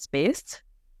curated space,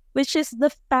 which is the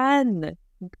fan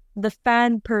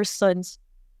person's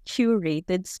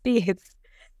curated space.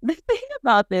 The thing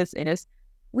about this is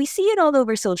we see it all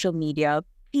over social media.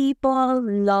 People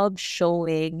love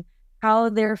showing how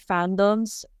their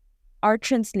fandoms are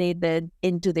translated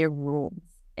into their rooms.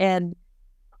 And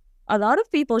a lot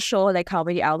of people show like how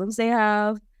many albums they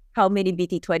have, how many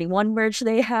BT21 merch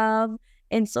they have,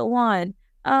 and so on.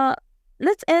 Uh,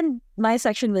 let's end my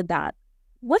section with that.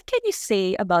 What can you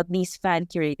say about these fan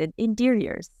curated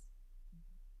interiors?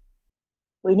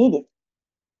 We need it.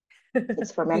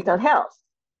 It's for mental health.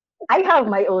 I have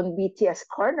my own BTS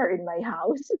corner in my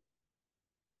house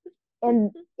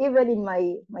and even in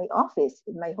my office,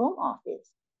 in my home office.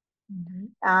 Mhm.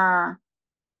 Uh,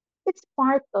 it's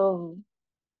part of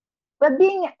but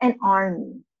being an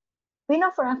army. We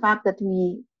know for a fact that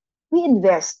we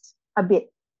invest a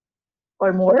bit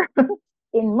or more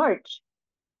in merch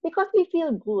because we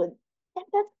feel good. And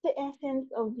that's the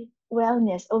essence of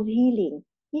wellness, of healing.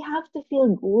 You have to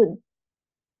feel good.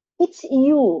 It's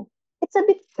you. It's a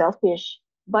bit selfish,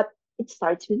 but it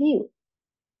starts with you.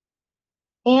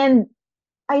 And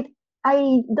I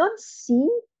I don't see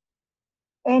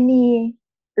any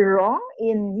wrong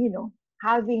in,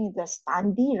 having the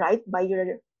standee right by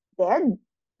your bed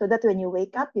so that when you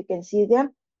wake up you can see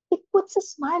them. It puts a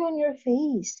smile on your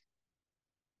face.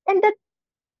 And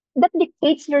that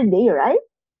dictates your day, right?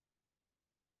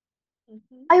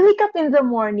 Mhm. I wake up in the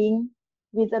morning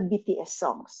with the BTS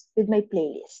songs, with my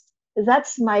playlist.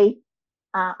 That's my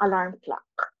alarm clock.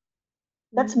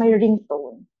 That's my Mhm.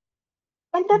 ringtone.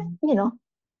 And that,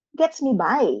 gets me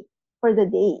by for the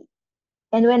day.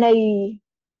 And when I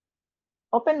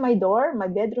open my door, my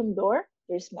bedroom door,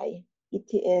 there's my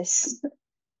BTS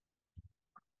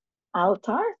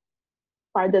altar,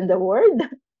 pardon the word.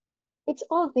 It's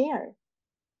all there.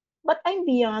 But I'm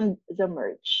beyond the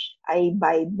merch. I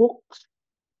buy books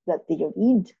that they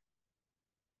read.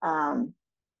 Um,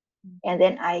 and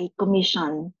then I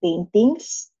commission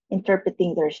paintings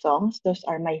interpreting their songs. Those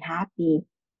are my happy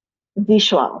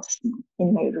visuals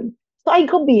in my room. So I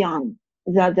go beyond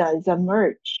the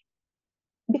merch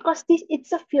because this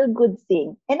it's a feel good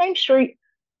thing. And I'm sure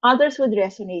others would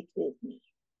resonate with me.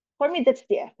 For me, that's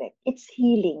the effect. It's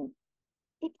healing.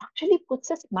 It actually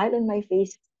puts a smile on my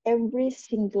face every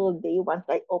single day once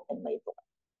I open my door.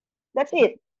 That's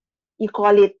it. You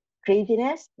call it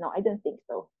craziness? No, I don't think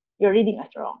so. You're reading us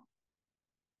wrong.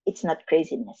 It's not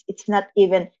craziness. It's not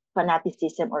even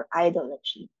fanaticism or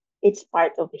idolatry. It's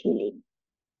part of healing.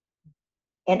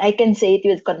 And I can say it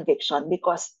with conviction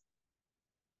because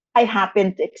I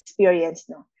happened to experience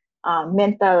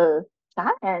mental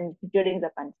challenge during the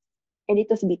pandemic. And it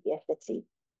was BTS, let's say.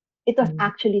 It was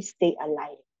actually Stay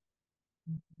Alive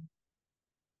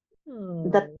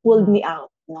that Oh, pulled wow. me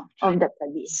out of that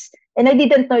abyss. And I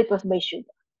didn't know it was by Suga.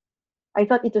 I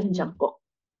thought it was Mhm. Jungkook.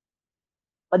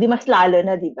 O di mas lalo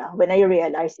na, di ba? When I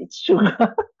realized it's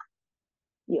Suga.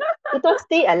 Yeah. It was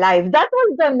Stay Alive. That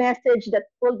was the message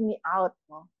that pulled me out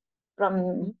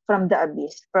Mhm. from the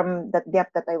abyss, from that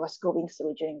depth that I was going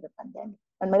through during the pandemic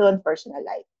and my own personal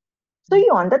life. So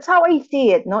yun, that's how I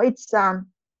see it. No, it's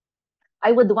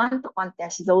I would want to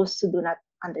contest those who do not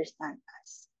understand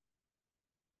us.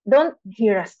 Don't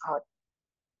hear us out.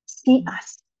 See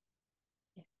us.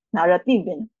 Narrative,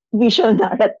 visual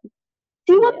narrative.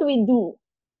 See what Yeah. we do,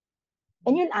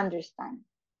 and you'll understand.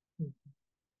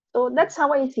 So that's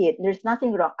how I see it. There's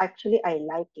nothing wrong. Actually, I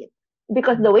like it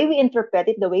because the way we interpret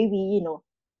it, the way we,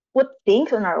 put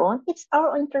things on our own, it's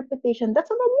our interpretation. That's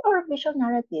already our visual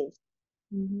narratives.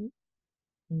 Mhm.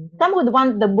 Mhm. Some would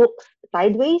want the book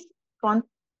sideways, front,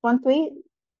 front way,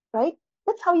 right?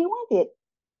 That's how you want it.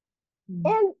 Mhm.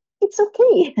 And it's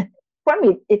okay. For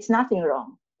me, it's nothing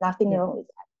wrong. Nothing Yeah. wrong with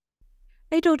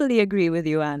I totally agree with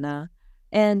you, Anna.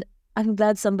 And I'm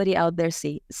glad somebody out there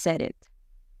said it.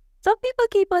 Some people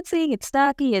keep on saying it's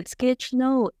tacky, it's kitsch.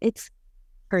 No, it's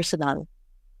personal.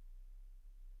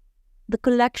 The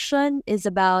collection is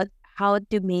about how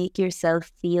to make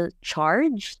yourself feel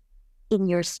charged in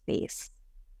your space.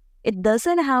 It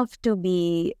doesn't have to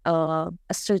be a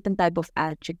certain type of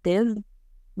adjective,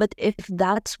 but if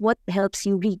that's what helps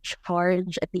you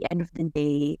recharge at the end of the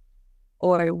day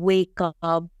or wake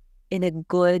up in a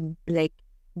good, like,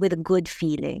 with a good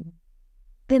feeling,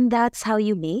 then that's how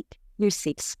you make your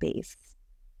safe space.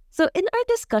 So, in our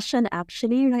discussion,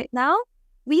 actually, right now,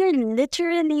 we are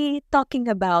literally talking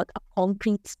about a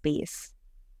concrete space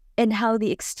and how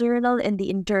the external and the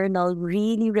internal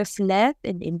really reflect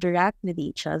and interact with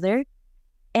each other.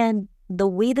 And the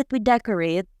way that we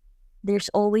decorate, there's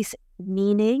always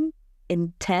meaning,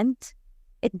 intent.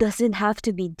 It doesn't have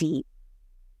to be deep,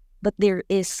 but there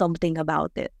is something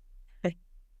about it.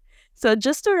 So,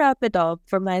 just to wrap it up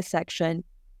for my section,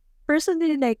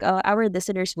 personally, like our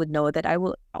listeners would know that I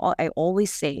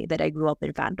always say that I grew up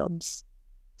in fandoms.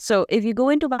 So if you go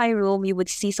into my room, you would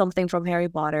see something from Harry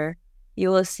Potter. You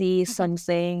will see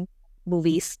something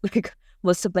movies. Like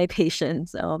most of my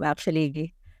patients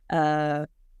actually uh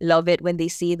love it when they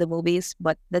see the movies.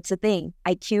 But that's the thing.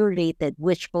 I curated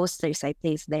which posters I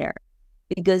place there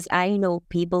because I know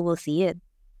people will see it.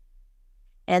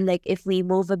 And like if we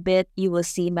move a bit, you will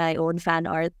see my own fan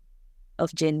art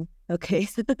of Jin. Okay.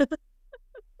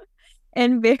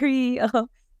 And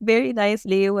very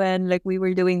nicely when like we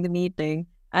were doing the meeting,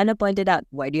 Anna pointed out,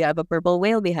 why do you have a purple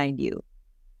whale behind you?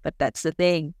 But that's the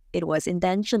thing. It was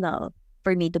intentional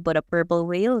for me to put a purple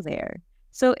whale there.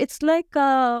 So it's like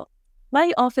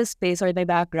my office space or my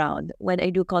background when I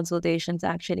do consultations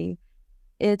actually.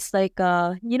 It's like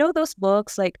you know those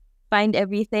books like Find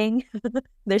Everything?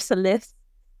 There's a list.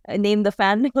 Name the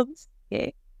fandoms.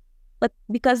 Okay. But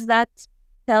because that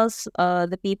tells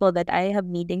the people that I have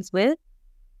meetings with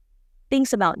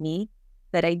things about me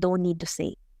that I don't need to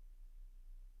say.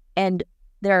 And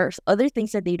there are other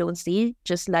things that they don't see,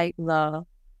 just like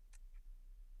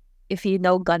if you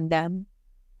know Gundam,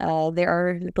 there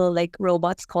are little like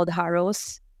robots called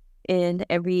Haros in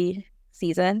every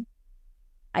season.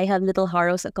 I have little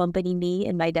Haros accompany me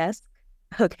in my desk.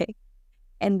 Okay.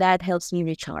 And that helps me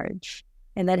recharge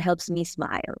and that helps me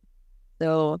smile.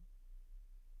 So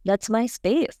that's my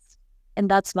space.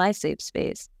 And that's my safe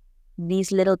space.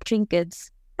 These little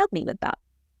trinkets help me with that.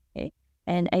 Okay.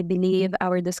 And I believe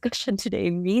our discussion today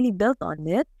really built on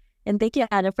it. And thank you,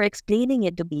 Anna, for explaining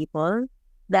it to people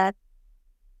that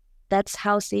that's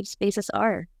how safe spaces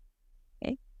are.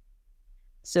 Okay.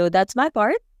 So that's my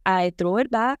part. I throw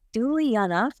it back to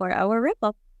Yana for our wrap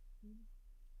up.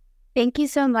 Thank you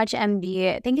so much,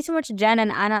 MB. Thank you so much, Jen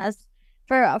and Anna,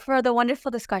 for the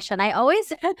wonderful discussion. I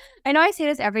always, I know I say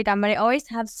this every time, but I always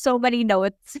have so many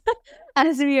notes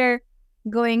as we are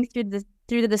going through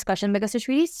the discussion because there's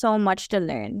really so much to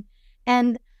learn.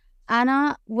 And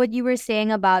Anna, what you were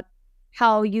saying about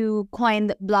how you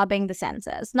coined blobbing the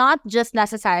senses, not just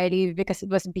necessarily because it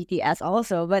was BTS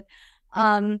also, but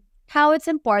how it's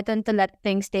important to let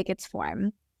things take its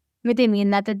form. What do you mean?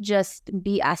 Not to just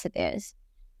be as it is.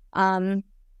 Um,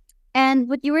 and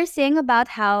what you were saying about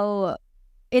how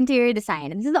interior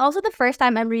design, this is also the first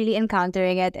time I'm really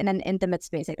encountering it in an intimate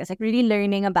space like this, like really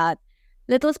learning about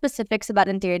little specifics about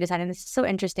interior design, and this is so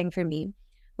interesting for me,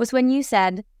 was when you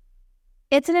said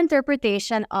it's an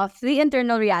interpretation of the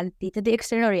internal reality to the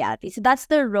external reality. So that's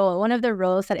the role, one of the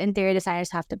roles that interior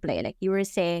designers have to play. Like you were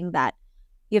saying that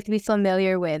you have to be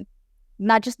familiar with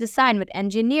not just design, but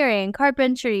engineering,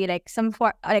 carpentry, like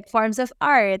like forms of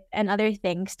art and other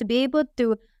things to be able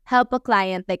to help a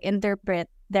client like interpret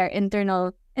their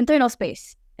internal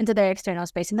space into their external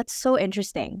space. And that's so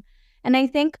interesting. And I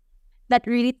think that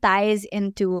really ties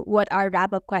into what our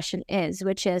wrap-up question is,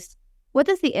 which is what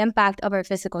is the impact of our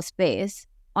physical space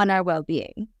on our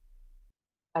well-being?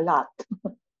 A lot.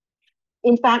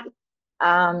 In fact,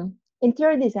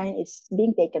 interior design is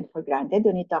being taken for granted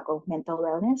when we talk of mental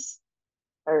wellness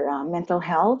or mental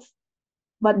health.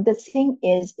 But the thing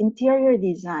is, interior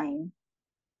design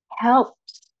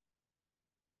helps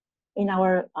in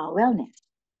our wellness.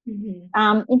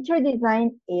 Interior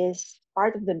design is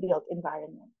part of the built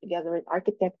environment, together with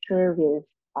architecture, with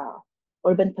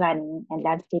urban planning and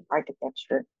landscape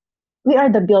architecture. We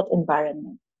are the built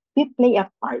environment. We play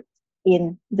a part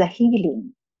in the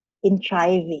healing, in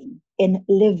thriving, in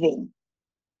living.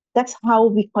 That's how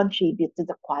we contribute to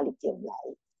the quality of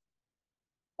life.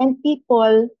 And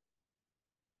people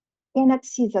cannot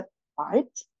see that part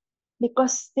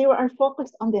because they are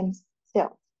focused on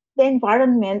themselves. The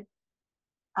environment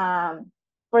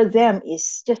for them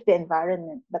is just the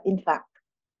environment, but in fact,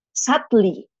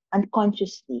 subtly,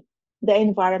 unconsciously, the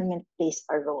environment plays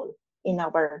a role in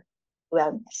our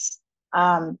wellness.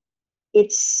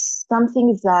 It's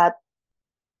something that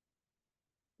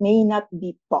may not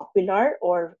be popular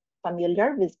or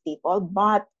familiar with people,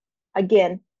 but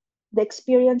again, the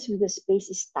experience with the space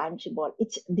is tangible.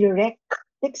 It's direct.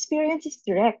 The experience is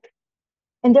direct.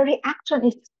 And the reaction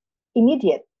is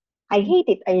immediate. I hate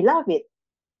it. I love it.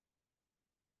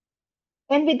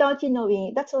 And without you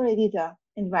knowing, that's already the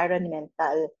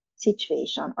environmental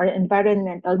situation or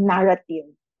environmental narrative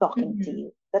talking to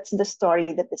you. That's the story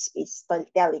that the space is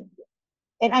telling you.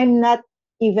 And I'm not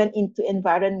even into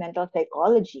environmental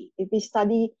psychology. If we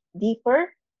study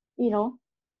deeper,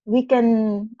 we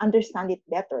can understand it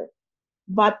better.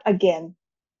 But again,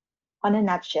 on a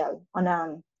nutshell, on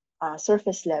a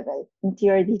surface level,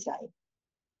 interior design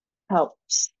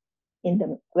helps in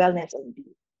the wellness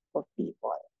of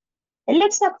people. And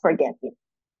let's not forget it.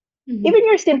 Even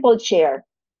your simple chair,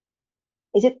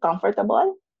 is it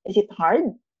comfortable? Is it hard?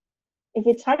 If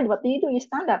it's hard, what do? You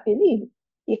stand up, you leave.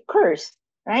 You curse,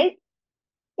 right?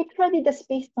 It's really the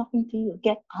space talking to you.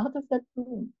 Get out of that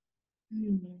room.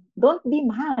 Don't be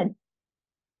mad.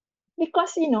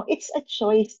 Because, it's a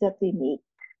choice that we make.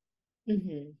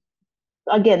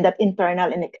 So again, that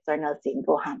internal and external thing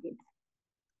go hand in hand.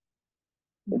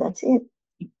 So that's it.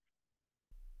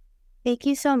 Thank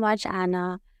you so much,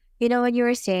 Anna. When you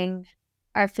were saying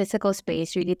our physical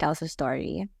space really tells a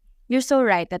story, you're so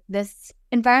right that this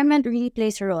environment really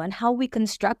plays a role, and how we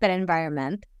construct that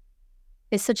environment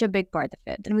is such a big part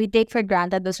of it. And we take for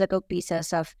granted those little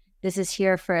pieces of this is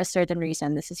here for a certain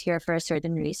reason, this is here for a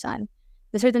certain reason.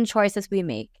 The certain choices we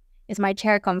make. Is my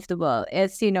chair comfortable?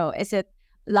 Is it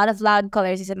a lot of loud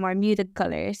colors? Is it more muted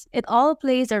colors? It all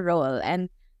plays a role, and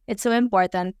it's so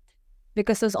important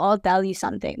because those all tell you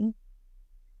something.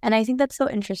 And I think that's so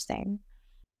interesting.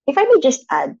 If I may just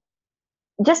add,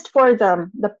 just for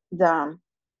the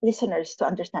listeners to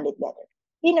understand it better.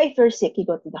 If you're sick, you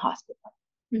go to the hospital.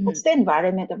 What's the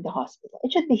environment of the hospital?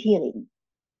 It should be healing.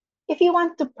 If you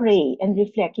want to pray and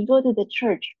reflect, you go to the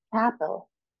church, chapel.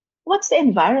 What's the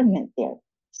environment there?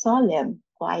 Solemn,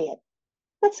 quiet.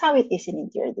 That's how it is in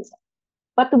interior design.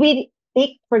 But we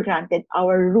take for granted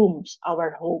our rooms,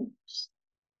 our homes,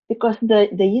 because the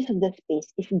use of the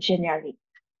space is generic.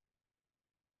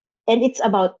 And it's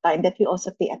about time that we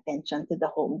also pay attention to the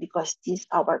home because this is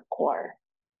our core.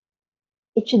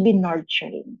 It should be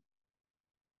nurturing.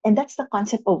 And that's the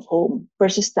concept of home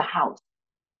versus the house.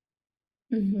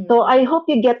 So I hope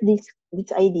you get this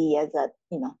idea that,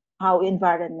 how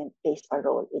environment plays a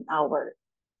role in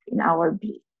our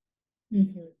being.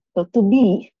 So to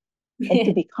be and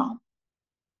to become.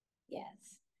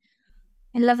 Yes.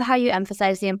 I love how you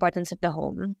emphasize the importance of the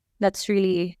home. That's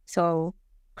really so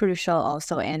crucial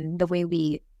also in the way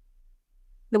we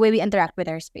interact with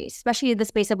our space, especially the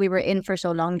space that we were in for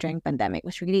so long during pandemic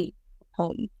was really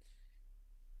home.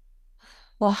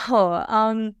 Wow.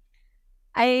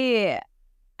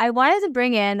 I wanted to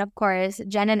bring in, of course,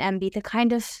 Jen and MB to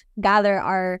kind of gather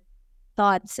our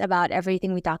thoughts about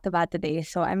everything we talked about today.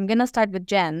 So I'm gonna start with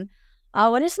Jen.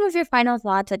 What are some of your final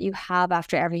thoughts that you have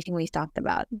after everything we've talked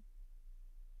about?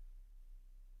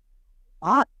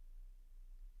 I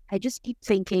just keep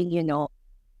thinking,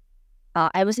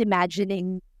 I was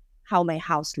imagining how my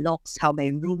house looks, how my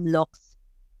room looks,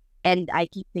 and I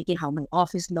keep thinking how my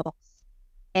office looks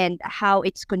and how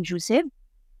it's conducive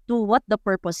to what the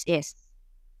purpose is,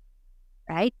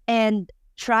 right? And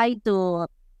try to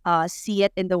see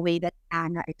it in the way that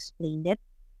Anna explained it.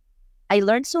 I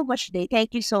learned so much today.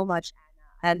 Thank you so much,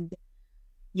 Anna. And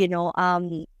you know,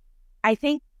 I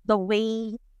think the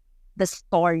way the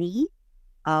story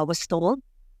was told,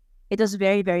 it was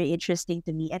very, very interesting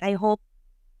to me. And I hope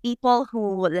people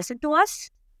who listen to us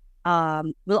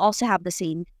will also have the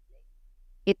same.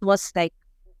 It was like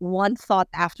one thought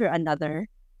after another.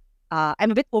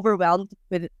 I'm a bit overwhelmed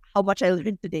with how much I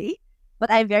learned today,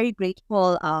 but I'm very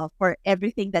grateful for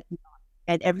everything that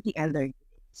and everything I learned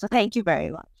today. So thank you very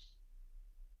much.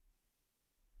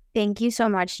 Thank you so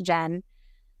much, Jen.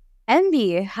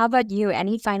 Envy, how about you?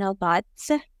 Any final thoughts?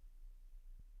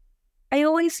 I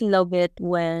always love it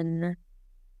when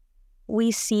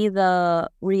we see the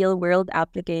real world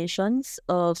applications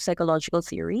of psychological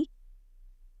theory.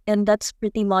 And that's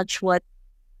pretty much what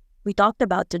we talked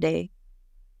about today,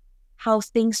 how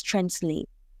things translate.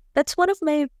 That's one of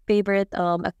my favorite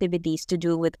activities to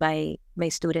do with my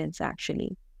students,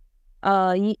 actually.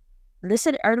 Our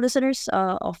listeners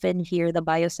often hear the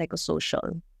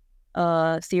biopsychosocial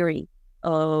theory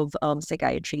of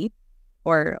psychiatry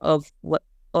or of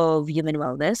human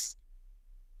wellness.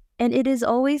 And it is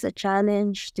always a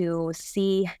challenge to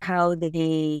see how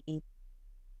they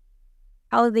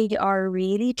are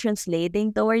really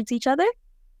translating towards each other.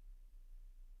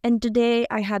 And today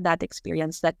I had that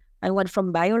experience that I went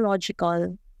from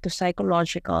biological to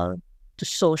psychological to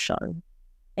social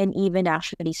and even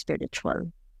actually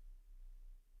spiritual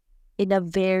in a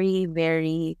very,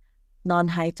 very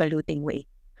non-highfalutin way,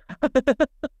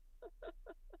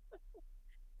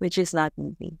 which is not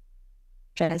easy.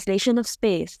 Translation of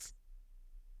space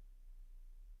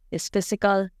is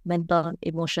physical, mental,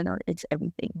 emotional. It's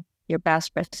everything. Your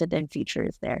past, present, and future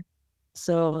is there.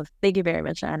 So thank you very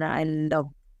much, Anna.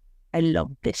 I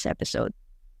love this episode.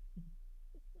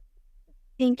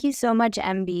 Thank you so much,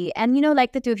 MB. And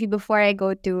like the two of you, before I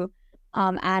go to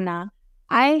Anna,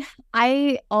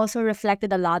 I also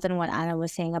reflected a lot on what Anna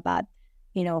was saying about,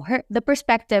 the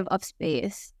perspective of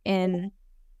space in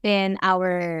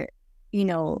our,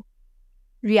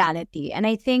 reality. And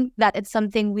I think that it's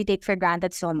something we take for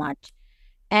granted so much.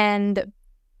 And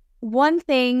one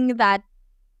thing that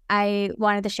I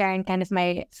wanted to share in kind of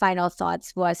my final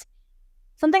thoughts was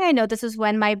something I noticed is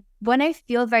when I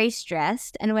feel very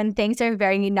stressed and when things are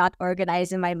very not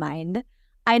organized in my mind,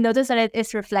 I notice that it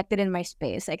is reflected in my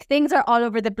space. Like things are all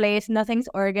over the place, nothing's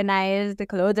organized, the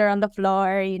clothes are on the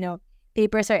floor,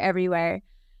 papers are everywhere.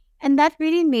 And that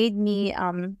really made me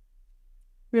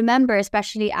remember,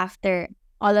 especially after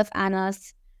all of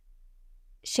Anna's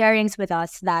sharings with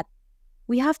us, that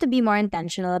we have to be more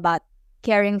intentional about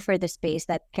caring for the space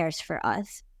that cares for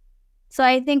us. So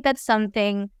I think that's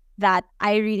something that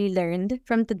I really learned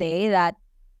from today, that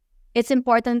it's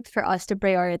important for us to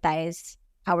prioritize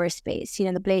our space,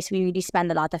 the place we really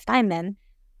spend a lot of time in,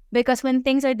 because when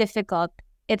things are difficult,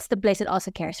 it's the place that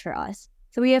also cares for us.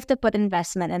 So we have to put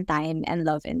investment and time and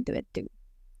love into it too.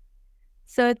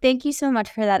 So thank you so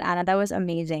much for that, Anna. That was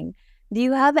amazing. Do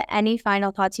you have any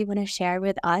final thoughts you want to share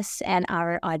with us and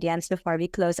our audience before we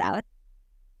close out?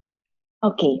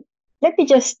 Okay, let me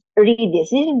just read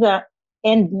this. This is the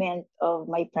endment of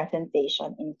my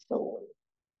presentation in Seoul.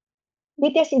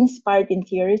 BTS inspired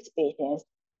interior spaces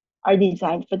are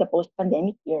designed for the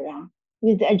post-pandemic era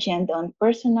with the agenda on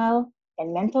personal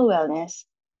and mental wellness,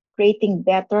 creating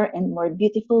better and more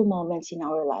beautiful moments in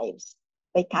our lives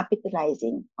by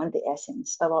capitalizing on the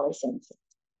essence of our senses.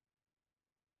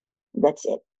 That's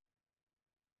it.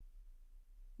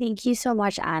 Thank you so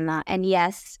much, Anna. And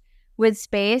yes, with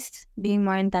space, being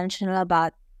more intentional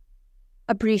about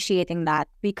appreciating that,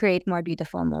 we create more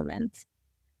beautiful moments.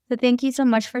 So thank you so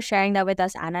much for sharing that with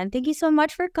us, Anna. And thank you so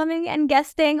much for coming and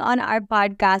guesting on our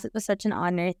podcast. It was such an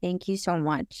honor. Thank you so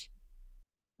much.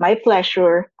 My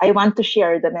pleasure. I want to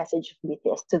share the message of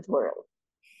BTS to the world.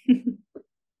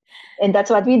 And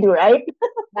that's what we do, right?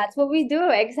 That's what we do.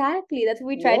 Exactly. That's what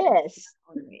we try to do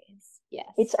always. Yes.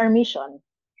 It's our mission.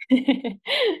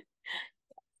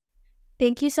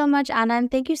 Thank you so much, Anna.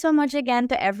 And thank you so much again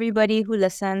to everybody who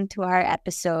listened to our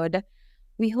episode.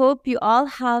 We hope you all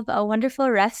have a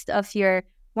wonderful rest of your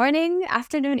morning,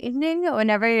 afternoon, evening,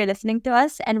 whenever you're listening to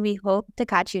us. And we hope to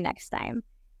catch you next time.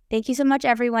 Thank you so much,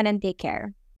 everyone, and take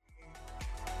care.